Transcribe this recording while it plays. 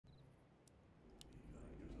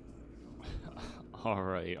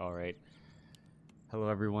Alright. Hello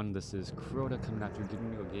everyone, this is Crota coming after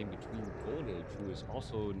giving you a game between Gold Age, who is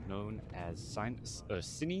also known as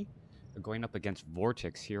Sini, going up against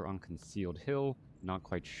VortiX here on Concealed Hill. Not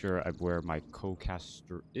quite sure where my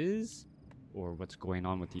co-caster is, or what's going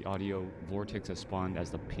on with the audio. VortiX has spawned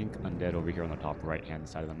as the pink undead over here on the top right-hand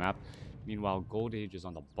side of the map. Meanwhile, Gold Age is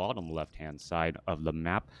on the bottom left-hand side of the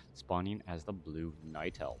map, spawning as the blue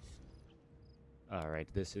Night Elf. Alright,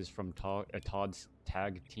 this is from ToD's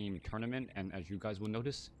tag team tournament, and as you guys will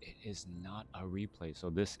notice, it is not a replay. So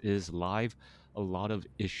this is live. A lot of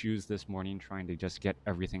issues this morning trying to just get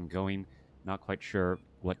everything going. Not quite sure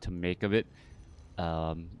what to make of it.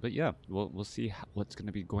 But yeah, we'll see what's going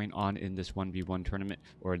to be going on in this 1v1 tournament,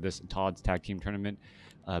 or this ToD's tag team tournament.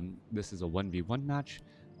 This is a 1v1 match.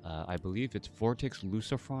 I believe it's VortiX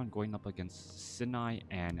Lucifron going up against Sini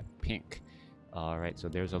and Pink. Alright, so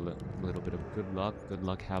there's a little bit of good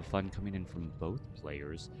luck, have fun coming in from both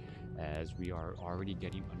players, as we are already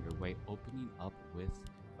getting underway, opening up with,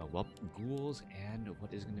 well, ghouls, and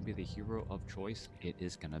what is going to be the hero of choice? It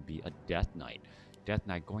is going to be a Death Knight. Death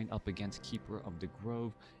Knight going up against Keeper of the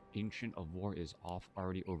Grove. Ancient of War is off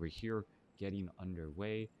already over here, getting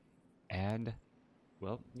underway, and,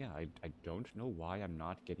 well, yeah, I don't know why I'm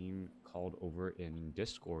not getting called over in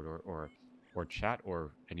Discord or chat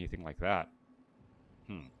or anything like that.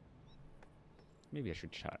 Maybe I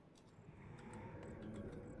should chat.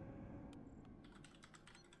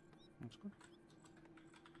 That's good.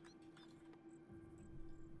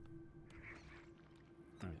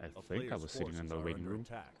 I think I was sitting in the waiting room.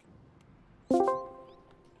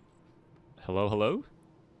 Hello?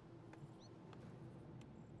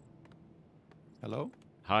 Hello?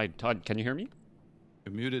 Hi, Todd, can you hear me?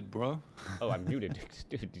 You're muted, bro. Oh, I'm muted.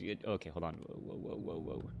 Dude, okay, hold on.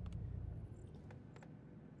 Whoa.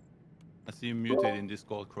 I see you muted in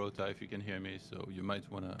Discord, Crota, if you can hear me, so you might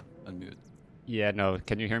want to unmute. Yeah, no,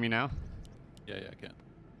 can you hear me now? Yeah, I can.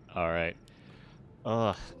 Alright.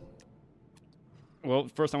 Well,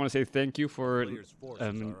 first I want to say thank you for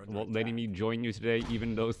letting me join you today,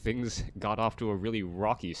 even though things got off to a really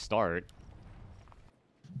rocky start.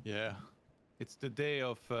 Yeah. It's the day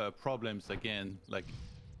of problems again. Like,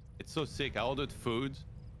 it's so sick. I ordered food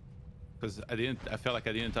because I felt like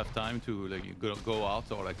I didn't have time to like go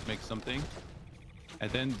out or like make something.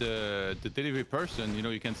 And then the delivery person, you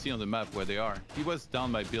know, you can see on the map where they are. He was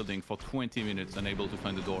down my building for 20 minutes, unable to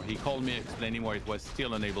find the door. He called me explaining why it was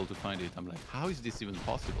still unable to find it. I'm like, how is this even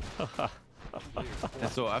possible?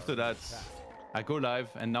 And so after that, I go live,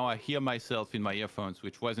 and now I hear myself in my earphones,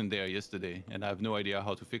 which wasn't there yesterday, and I have no idea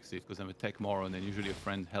how to fix it because I'm a tech moron, and usually a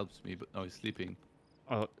friend helps me, but now he's sleeping.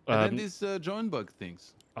 And then these join bug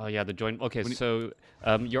things. Oh yeah, the join. Okay, so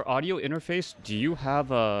your audio interface. Do you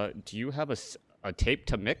have a tape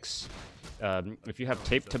to mix? If you have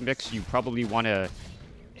tape to mix, you probably want to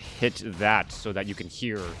hit that so that you can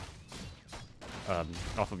hear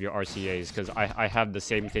off of your RCAs, because I have the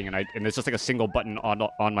same thing, and it's just like a single button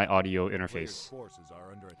on my audio interface.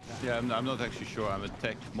 Yeah, I'm not actually sure. I'm a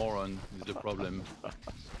tech moron is the problem.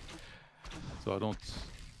 So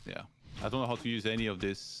I don't know how to use any of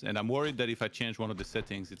this, and I'm worried that if I change one of the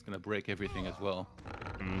settings, it's gonna break everything as well.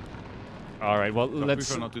 All right, well, so I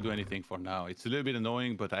prefer not to do anything for now. It's a little bit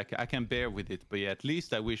annoying, but I can bear with it. But yeah, at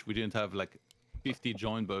least I wish we didn't have like 50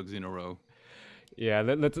 join bugs in a row. Yeah,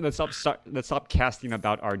 let's stop casting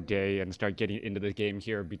about our day and start getting into the game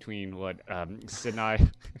here between what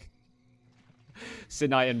Sini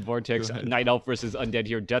and VortiX. Night Elf versus Undead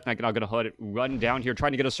here. Death Knight now gonna run down here,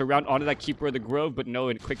 trying to get a surround onto that Keeper of the Grove, but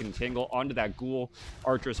no, quick entangle onto that Ghoul.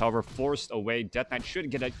 Archers, however, forced away. Death Knight should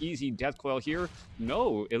get an easy death coil here.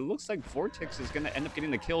 No, it looks like VortiX is gonna end up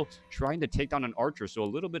getting the kill, trying to take down an Archer. So a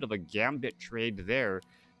little bit of a gambit trade there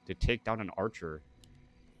to take down an Archer.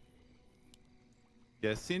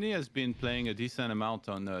 Yeah, Sini has been playing a decent amount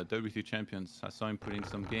on WC Champions. I saw him putting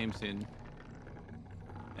some games in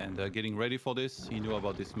and getting ready for this. He knew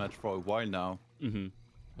about this match for a while now.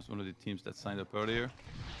 Was one of the teams that signed up earlier.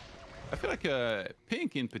 I feel like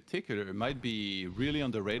Pink in particular might be really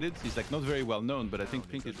underrated. He's like not very well known, but I think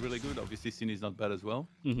Pink is really good. Obviously, Sini is not bad as well.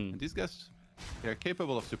 And these guys, they're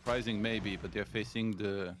capable of surprising maybe, but they're facing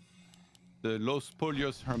the Los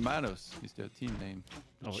Polios Hermanos is their team name.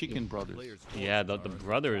 Chicken Brothers. Yeah, the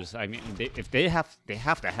brothers. I mean, they have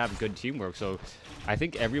to have good teamwork. So, I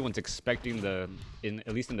think everyone's expecting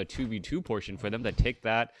at least in the 2v2 portion, for them to take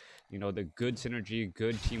that. You know, the good synergy,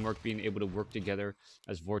 good teamwork, being able to work together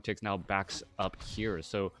as VortiX now backs up here.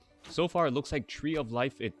 So far it looks like Tree of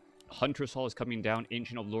Life. Hunter's Hall is coming down.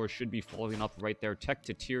 Ancient of Lore should be following up right there. Tech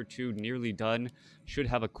to tier 2 nearly done. Should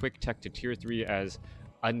have a quick tech to tier 3 as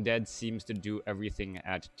Undead seems to do everything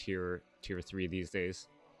at tier 3 these days.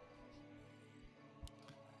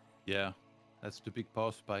 Yeah, that's the big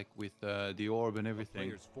power spike with the orb and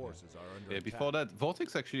everything. Yeah, before that,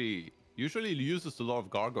 VortiX actually usually uses a lot of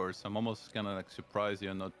gargoyles. I'm almost kind of like surprised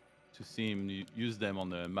here not to see him use them on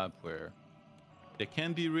the map where they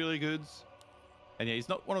can be really good. And yeah, he's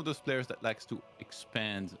not one of those players that likes to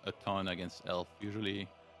expand a ton against Elf. Usually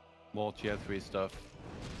more tier 3 stuff.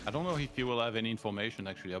 I don't know if you will have any information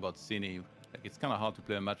actually about Sini. Like, it's kind of hard to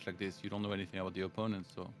play a match like this. You don't know anything about the opponent,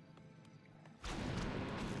 so...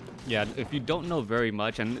 Yeah, if you don't know very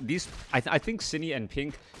much, and these, I think Sini and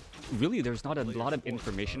Pink, really there's not a lot of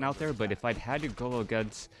information out there, but if I'd had to go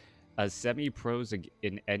against semi-pros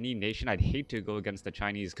in any nation, I'd hate to go against the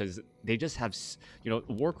Chinese because they just have, you know,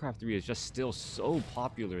 WarCraft 3 is just still so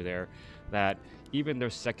popular there that even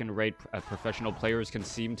their second-rate professional players can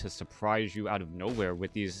seem to surprise you out of nowhere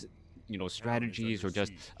with these, you know, strategies or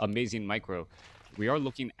just amazing micro. We are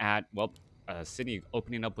looking at, well, Sini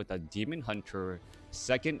opening up with a Demon Hunter.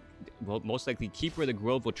 Second, well, most likely Keeper of the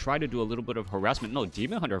Grove will try to do a little bit of harassment. No,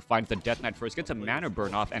 Demon Hunter finds the Death Knight first, gets a mana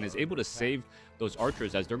burn off, and is able to save those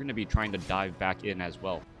archers as they're going to be trying to dive back in as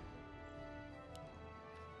well.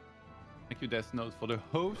 Thank you, Death Note, for the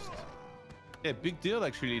host. Yeah, big deal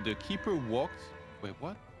actually. The Keeper walked... Wait,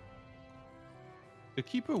 what? The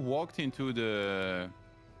Keeper walked into the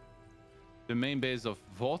main base of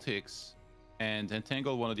VortiX and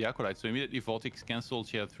entangled one of the Acolytes. So immediately VortiX cancelled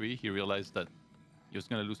tier 3. He realized that he was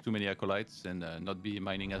going to lose too many Acolytes and not be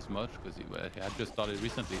mining as much because he had just started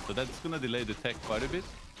recently. So that's going to delay the tech quite a bit.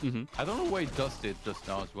 I don't know why he does it just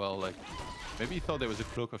now as well. Like, maybe he thought there was a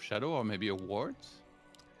Cloak of Shadow or maybe a ward,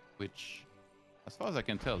 which, as far as I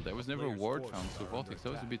can tell, there was never a ward found. So VortiX,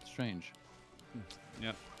 that was a bit strange.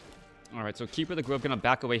 Yeah. All right, so Keeper of the Grove gonna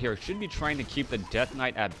back away here. Should be trying to keep the Death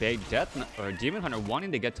Knight at bay. Demon Hunter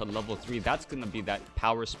wanting to get to level 3. That's gonna be that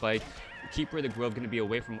power spike. Keeper of the Grove going to be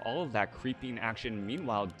away from all of that creeping action.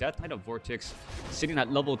 Meanwhile, Death Knight of VortiX sitting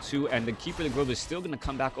at level 2, and the Keeper of the Grove is still going to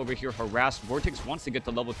come back over here harassed. VortiX wants to get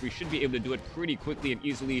to level 3, should be able to do it pretty quickly and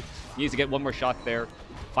easily. He needs to get one more shot there.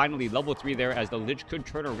 Finally, level 3 there, as the Lich could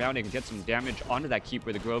turn around and get some damage onto that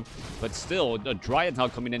Keeper of the Grove. But still, the Dryad's now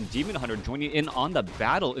coming in. Demon Hunter joining in on the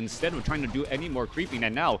battle instead of trying to do any more creeping.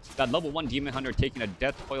 And now, that level 1 Demon Hunter taking a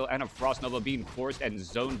Death Coil and a Frost Nova, being forced and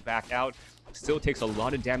zoned back out. Still takes a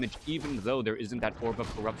lot of damage, even though there isn't that Orb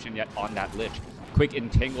of Corruption yet on that Lich. Quick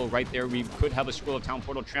entangle right there. We could have a Scroll of Town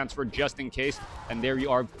Portal transfer just in case. And there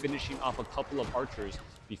you are, finishing off a couple of archers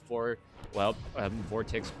before, well,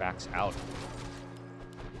 VortiX backs out.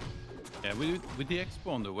 Yeah, with the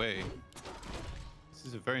Expo on the way, this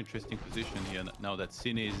is a very interesting position here now that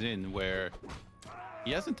Sini is in, where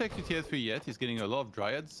he hasn't taken tier 3 yet. He's getting a lot of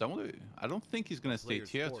Dryads. I don't think he's going to stay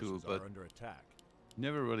tier 2, but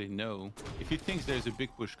never really know. If he thinks there's a big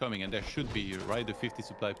push coming, and there should be, right, the 50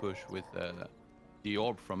 supply push with the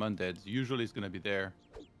orb from Undead, usually it's going to be there.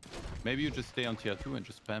 Maybe you just stay on tier 2 and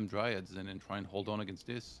just spam Dryads and then try and hold on against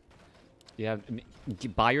this. Yeah,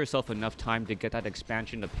 buy yourself enough time to get that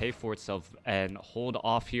expansion to pay for itself and hold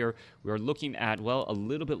off here. We're looking at, well, a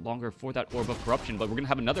little bit longer for that Orb of Corruption, but we're going to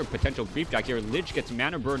have another potential creep jack here. Lich gets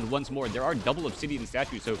mana burned once more. There are double Obsidian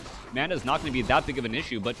statues, so mana is not going to be that big of an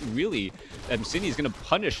issue, but really, Sini is going to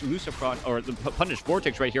punish Lucifron, or punish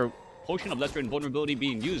VortiX right here. Potion of Lesser Invulnerability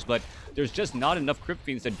being used, but there's just not enough Crypt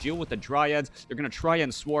Fiends to deal with the Dryads. They're going to try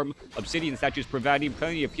and swarm. Obsidian statues providing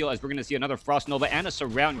plenty of appeal, as we're going to see another Frost Nova and a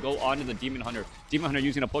Surround go on to the Demon Hunter. Demon Hunter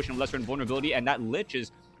using a Potion of Lesser Invulnerability, and that Lich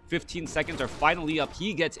is 15 seconds are finally up.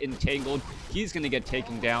 He gets entangled. He's going to get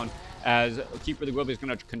taken down, as Keeper of the Grove is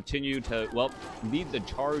going to continue to, well, lead the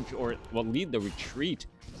charge, or, well, lead the retreat.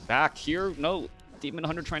 Back here, no, Demon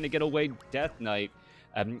Hunter trying to get away. Death Knight.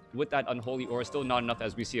 With that Unholy Aura, still not enough,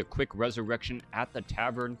 as we see a quick resurrection at the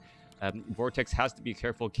tavern. VortiX has to be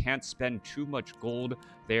careful, can't spend too much gold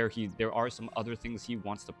there. There are some other things he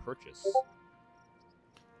wants to purchase.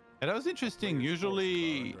 And that was interesting.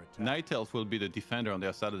 Usually, Night Elf will be the defender on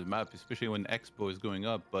their side of the map, especially when Expo is going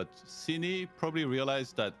up. But Sini probably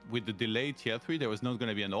realized that with the delayed tier 3, there was not going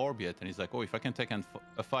to be an orb yet. And he's like, oh, if I can take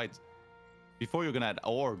a fight before you're going to add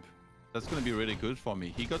orb, that's going to be really good for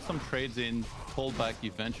me. He got some trades in, pulled back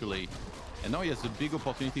eventually, and now he has a big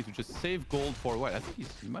opportunity to just save gold for a while. I think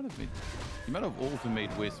he might have also made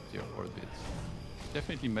Wisp here for a bit.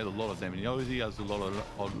 Definitely made a lot of them, and he already has a lot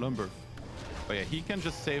of lumber. But yeah, he can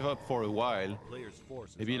just save up for a while.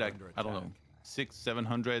 Maybe like, I don't know,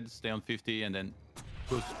 600-700, stay on 50, and then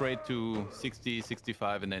go straight to 60,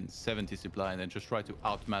 65, and then 70 supply, and then just try to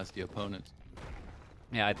outmass the opponent.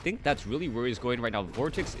 Yeah, I think that's really where he's going right now.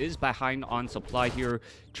 VortiX is behind on supply here,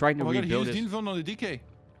 trying to rebuild it. He used Invuln on the DK.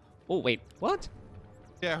 Oh, wait, what?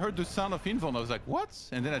 Yeah, I heard the sound of Invuln. I was like, what?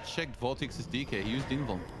 And then I checked VortiX's DK. He used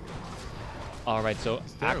Invuln. All right, so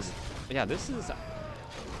terrible. yeah, this is.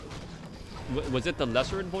 Was it the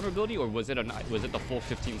lesser invulnerability or was it the full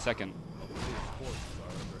 15-second?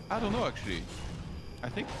 I don't know actually. I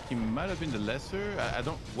think he might have been the lesser. I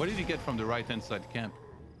don't. What did he get from the right-hand side camp?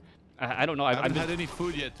 I don't know. I haven't had any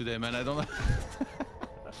food yet today, man. I don't know.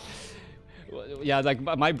 Yeah, like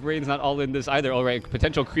my brain's not all in this either. All right,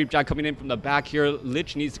 potential creep jack coming in from the back here.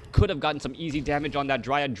 Lich could have gotten some easy damage on that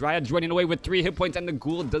Dryad. Dryad's running away with 3 hit points, and the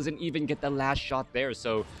Ghoul doesn't even get the last shot there.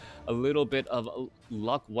 So a little bit of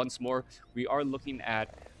luck once more. We are looking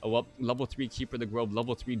at a level 3 Keeper of the Grove,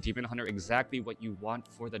 level 3 Demon Hunter, exactly what you want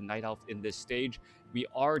for the Night Elf in this stage. We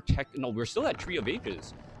are we're still at Tree of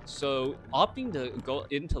Ages. So opting to go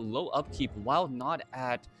into low upkeep while not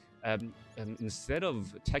at instead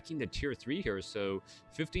of teching the tier 3 here, so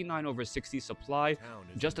 59 over 60 supply,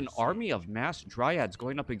 just an army of mass Dryads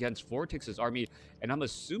going up against VortiX's army, and I'm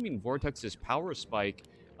assuming VortiX's power spike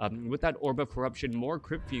with that Orb of Corruption, more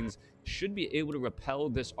Crypt Fiends should be able to repel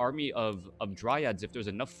this army of Dryads if there's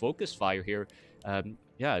enough focus fire here.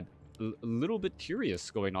 Yeah, a little bit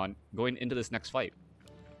curious going into this next fight.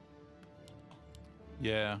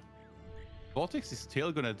 Yeah. VortiX is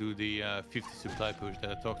still gonna do the 50 supply push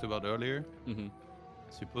that I talked about earlier.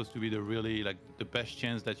 It's supposed to be the really the best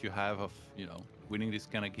chance that you have of winning this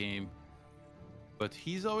kind of game. But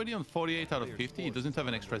he's already on 48 out of 50. He doesn't have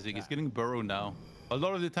an extra zig. He's getting burrow now. A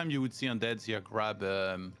lot of the time you would see undeads here grab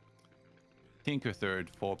Tinker Third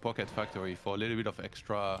for Pocket Factory for a little bit of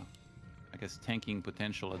extra, I guess, tanking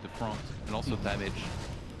potential at the front and also damage.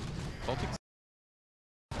 VortiX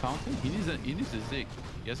fountain. He needs a zig.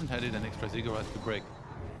 He hasn't had it an extra ziggurat to break.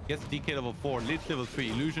 Gets DK level 4, Lich level 3,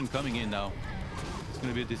 illusion coming in now. It's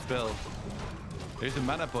gonna be a dispel. There's a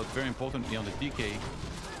mana pot very importantly on the DK.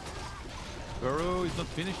 Burrow is not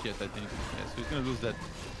finished yet, I think. Yeah, so he's gonna lose that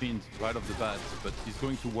fiend right off the bat, but he's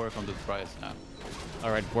going to work on the Dryas now. All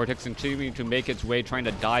right, VortiX continuing to make its way, trying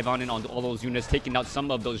to dive on in on all those units, taking out some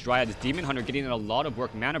of those Dryads. Demon Hunter getting in a lot of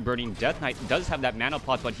work. Mana Burning. Death Knight does have that mana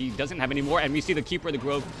pot, but he doesn't have any more. And we see the Keeper of the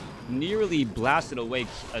Grove nearly blasted away.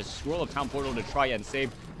 A Scroll of Town Portal to try and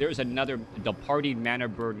save. There's another departing Mana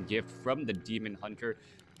Burn gift from the Demon Hunter.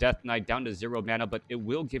 Death Knight down to 0 mana, but it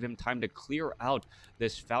will give him time to clear out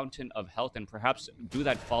this Fountain of Health and perhaps do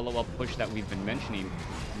that follow-up push that we've been mentioning.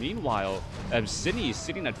 Meanwhile, Sini,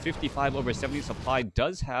 sitting at 55 over 70 supply,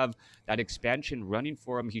 does have that expansion running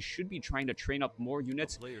for him. He should be trying to train up more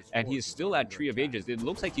units, and he's still at Tree of Ages. It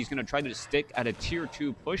looks like he's going to try to stick at a tier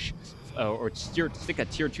 2 push, or stick at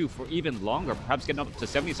tier 2 for even longer, perhaps getting up to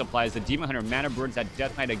 70 supplies. The Demon Hunter mana burns that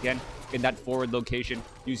Death Knight again in that forward location,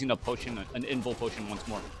 using a potion, an invul potion once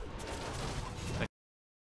more.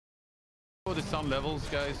 For the sound levels,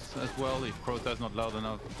 guys, as well. If Crota is not loud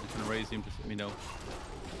enough, you can raise him, just let me know.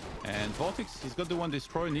 And VortiX, he's got the one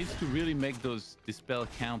destroy, needs to really make those dispel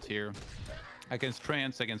count here. Against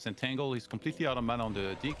Trance, against Entangle, he's completely out of mana on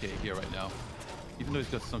the DK here right now. Even though he's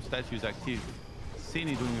got some statues active.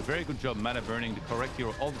 Sini doing a very good job mana burning the correct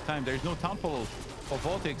hero all the time. There's no Town Portal for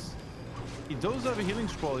VortiX. He does have a healing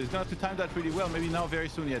scroll. He's gonna have to time that really well. Maybe now very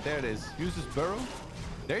soon. Yeah, there it is. Uses Burrow.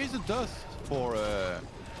 There is a dust for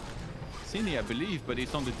Sini, I believe, but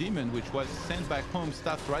it's on the demon, which was sent back home,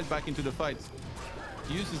 staffed right back into the fight.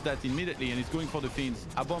 He uses that immediately and he's going for the fiends.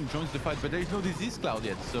 Abom joins the fight, but there is no disease cloud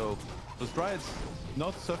yet, so those Dryads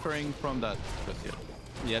not suffering from that just yet.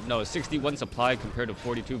 Yeah, no, 61 supply compared to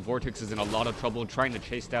 42. VortiX is in a lot of trouble trying to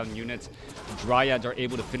chase down units. Dryads are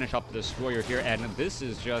able to finish up the Destroyer here, and this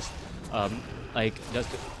is just like just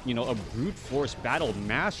a brute force battle.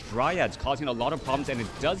 Mass Dryads causing a lot of problems,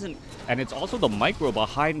 and it's also the micro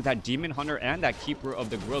behind that Demon Hunter and that Keeper of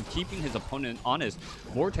the Grove keeping his opponent honest.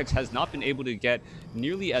 VortiX has not been able to get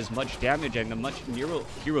nearly as much damage and much hero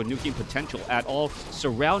nuking potential at all.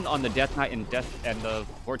 Surround on the Death Knight, and the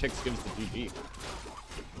VortiX gives the GG.